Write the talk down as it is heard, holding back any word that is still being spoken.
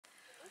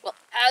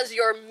as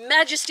your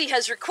majesty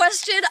has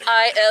requested,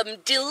 I am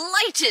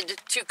delighted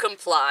to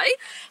comply.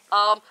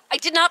 I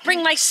did not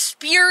bring my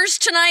spears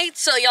tonight,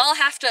 so y'all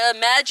have to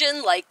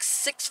imagine like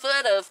 6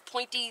 foot of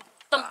pointy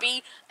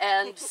thumpy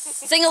and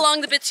sing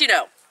along the bits you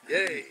know.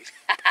 Yay.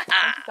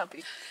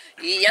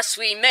 Yes,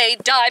 we may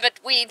die,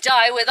 but we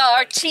die with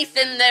our teeth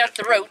in their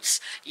throats.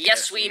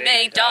 Yes, we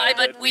may die,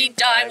 but we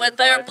die with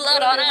their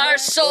blood on our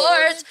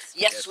swords.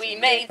 Yes, we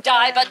may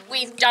die, but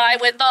we die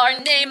with our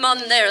name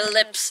on their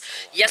lips.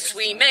 Yes,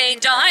 we may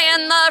die,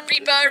 and the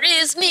Reaper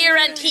is near,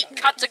 and he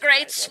cuts a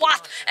great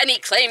swath, and he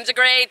claims a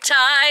great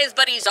tithe,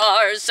 but he's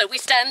ours, so we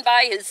stand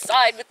by his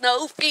side with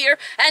no fear.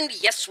 And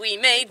yes, we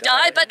may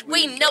die, but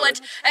we know it,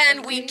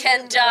 and we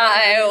can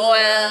die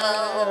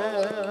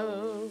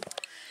well.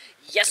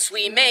 Yes,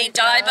 we may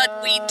die,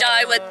 but we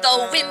die with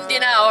the wind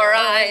in our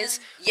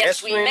eyes.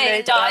 Yes, we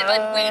may die,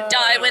 but we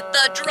die with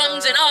the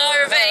drums in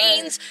our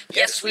veins.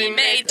 Yes, we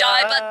may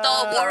die, but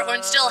the war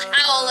horns still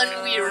howl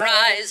and we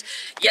rise.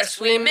 Yes,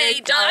 we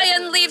may die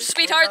and leave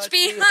sweethearts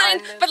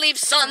behind, but leave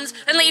sons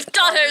and leave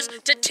daughters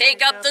to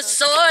take up the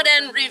sword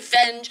and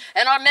revenge,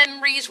 and our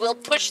memories will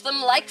push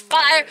them like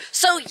fire.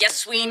 So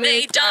yes, we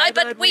may die,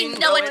 but we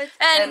know it,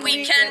 and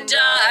we can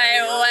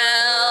die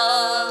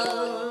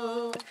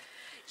well.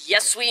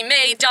 Yes, we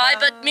may die,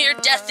 but mere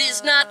death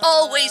is not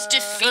always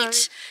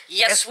defeat.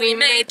 Yes, we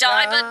may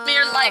die, but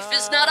mere life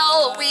is not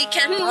all we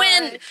can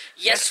win.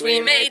 Yes,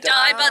 we may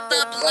die, but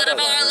the blood of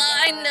our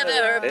line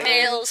never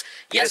pales.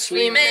 Yes,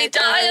 we may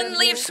die and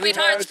leave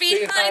sweethearts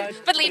behind,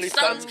 but leave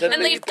sons and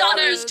leave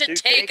daughters to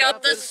take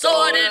up the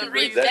sword and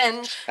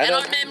revenge, and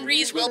our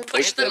memories will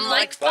push them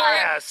like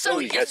fire. So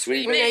yes,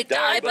 we may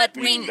die, but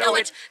we know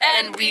it,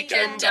 and we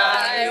can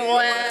die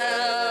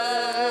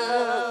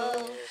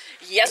well.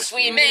 Yes,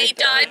 we may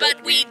die,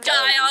 but we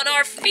die on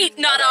our feet,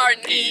 not our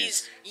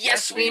knees.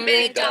 Yes, we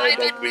may die,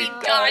 but we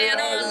die in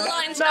our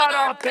lines, not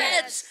our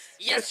beds.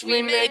 Yes,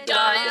 we may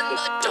die, and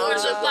the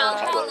doors of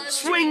Valhalla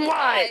swing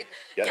wide.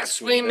 Yes,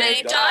 we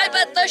may die,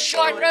 but the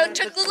short road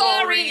to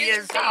glory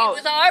is paved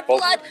with our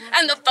blood,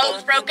 and the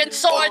foe's broken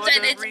swords,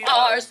 and it's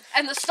ours,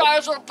 and the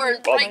stars will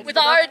burn bright with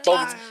our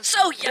deeds.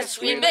 So yes,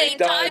 we may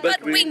die,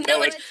 but we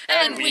know it,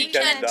 and we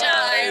can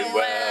die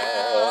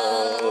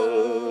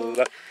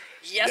well.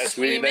 Yes,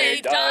 we may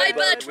die,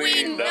 but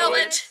we know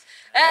it,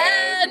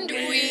 and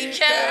we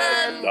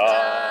can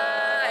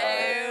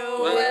die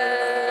well.